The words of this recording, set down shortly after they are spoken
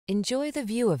Enjoy the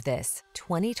view of this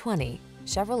 2020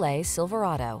 Chevrolet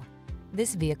Silverado.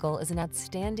 This vehicle is an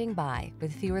outstanding buy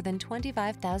with fewer than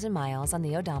 25,000 miles on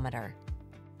the odometer.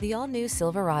 The all-new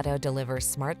Silverado delivers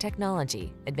smart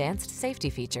technology, advanced safety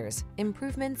features,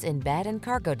 improvements in bed and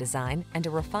cargo design, and a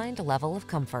refined level of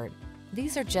comfort.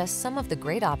 These are just some of the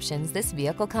great options this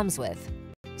vehicle comes with: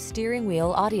 steering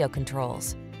wheel audio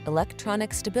controls,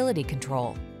 electronic stability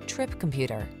control, trip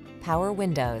computer, power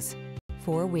windows,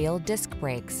 four-wheel disc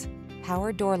brakes,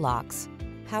 power door locks,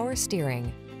 power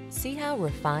steering. See how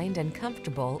refined and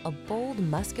comfortable a bold,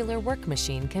 muscular work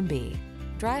machine can be.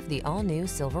 Drive the all-new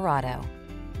Silverado.